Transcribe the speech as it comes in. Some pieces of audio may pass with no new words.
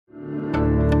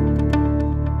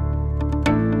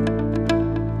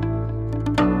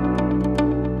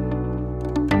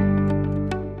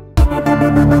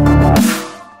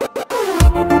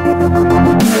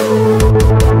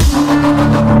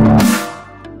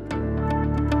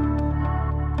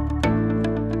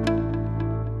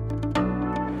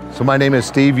So my name is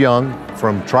Steve Young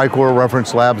from TriCore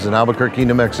Reference Labs in Albuquerque,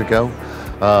 New Mexico.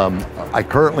 I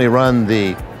currently run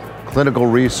the clinical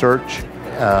research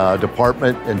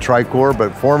department in TriCore,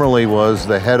 but formerly was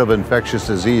the head of infectious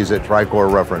disease at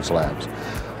TriCore Reference Labs.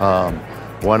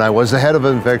 When I was the head of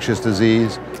infectious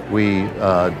disease, we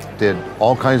did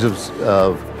all kinds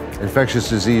of infectious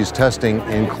disease testing,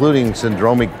 including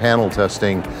syndromic panel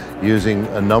testing using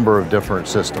a number of different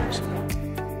systems.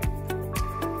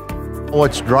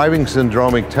 What's driving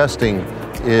syndromic testing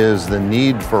is the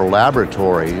need for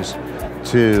laboratories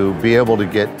to be able to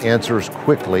get answers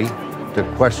quickly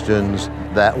to questions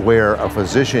that where a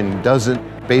physician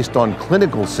doesn't, based on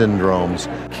clinical syndromes,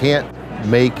 can't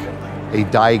make a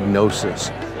diagnosis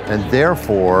and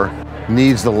therefore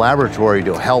needs the laboratory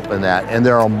to help in that. And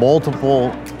there are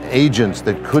multiple agents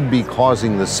that could be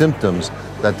causing the symptoms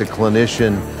that the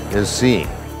clinician is seeing.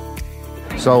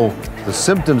 So the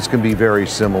symptoms can be very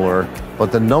similar,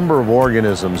 but the number of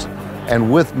organisms,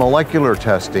 and with molecular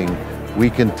testing, we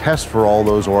can test for all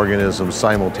those organisms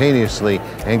simultaneously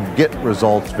and get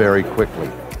results very quickly.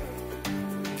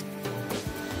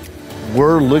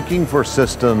 We're looking for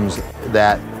systems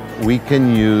that we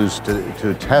can use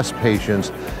to test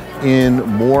patients in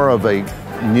more of a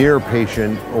near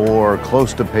patient or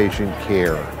close to patient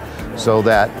care, so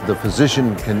that the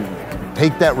physician can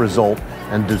take that result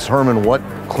and determine what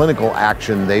clinical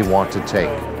action they want to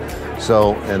take.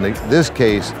 So in this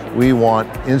case, we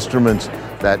want instruments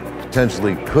that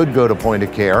potentially could go to point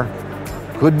of care,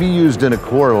 could be used in a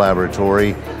core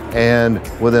laboratory, and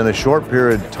within a short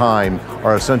period of time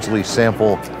are essentially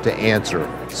sample to answer.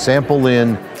 Sample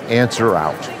in, answer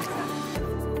out.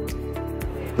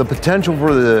 The potential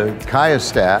for the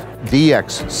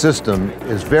QIAstat-Dx system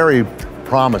is very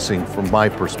promising from my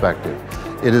perspective.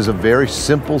 It is a very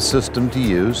simple system to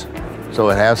use, so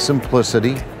it has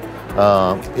simplicity.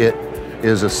 It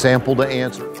is a sample to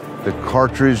answer. The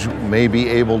cartridge may be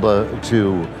able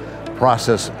to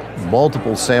process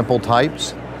multiple sample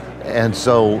types, and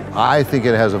so I think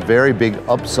it has a very big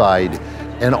upside,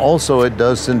 and also it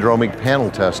does syndromic panel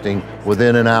testing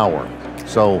within an hour.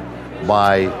 So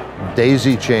by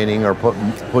daisy chaining or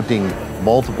putting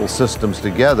multiple systems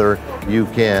together, you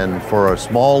can, for a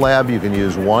small lab, you can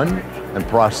use one and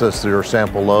process your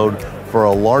sample load. For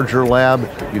a larger lab,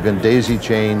 you can daisy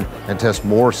chain and test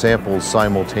more samples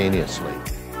simultaneously.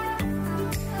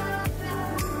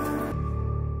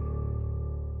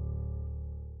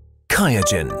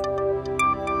 QIAGEN.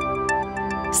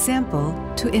 Sample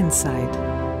to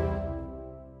insight.